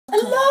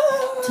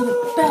to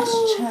the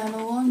best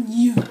channel on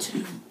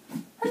YouTube.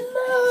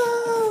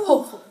 Hello!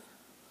 Hopefully.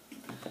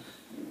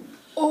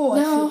 Oh,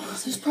 Now,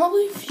 there's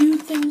probably a few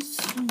things.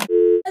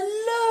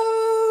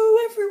 Hello,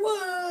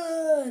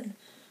 everyone!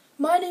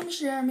 My name is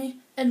Jeremy,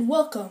 and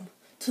welcome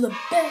to the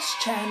best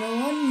channel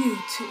on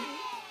YouTube.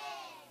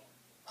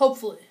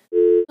 Hopefully.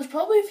 There's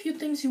probably a few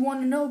things you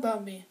want to know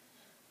about me.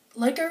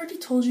 Like I already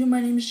told you,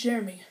 my name is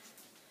Jeremy.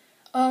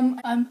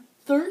 I'm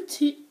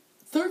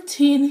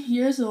 13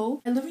 years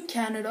old. I live in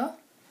Canada.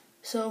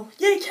 So,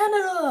 yay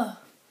Canada!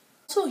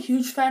 I'm also a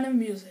huge fan of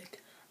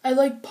music. I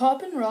like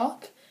pop and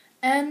rock,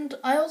 and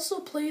I also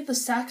play the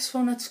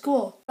saxophone at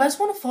school. If you guys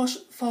want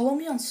to follow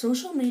me on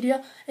social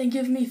media and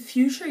give me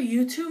future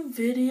YouTube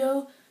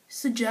video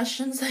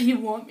suggestions that you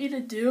want me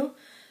to do,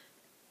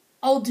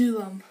 I'll do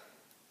them.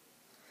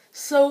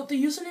 So, the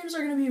usernames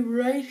are going to be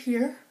right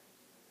here.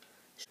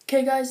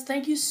 Okay guys,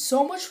 thank you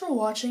so much for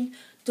watching.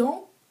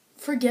 Don't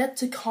forget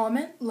to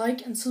comment,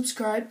 like, and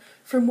subscribe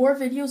for more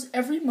videos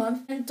every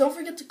month. And don't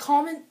forget to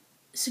comment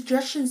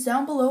suggestions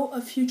down below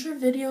of future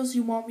videos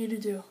you want me to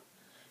do.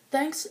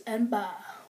 Thanks and bye.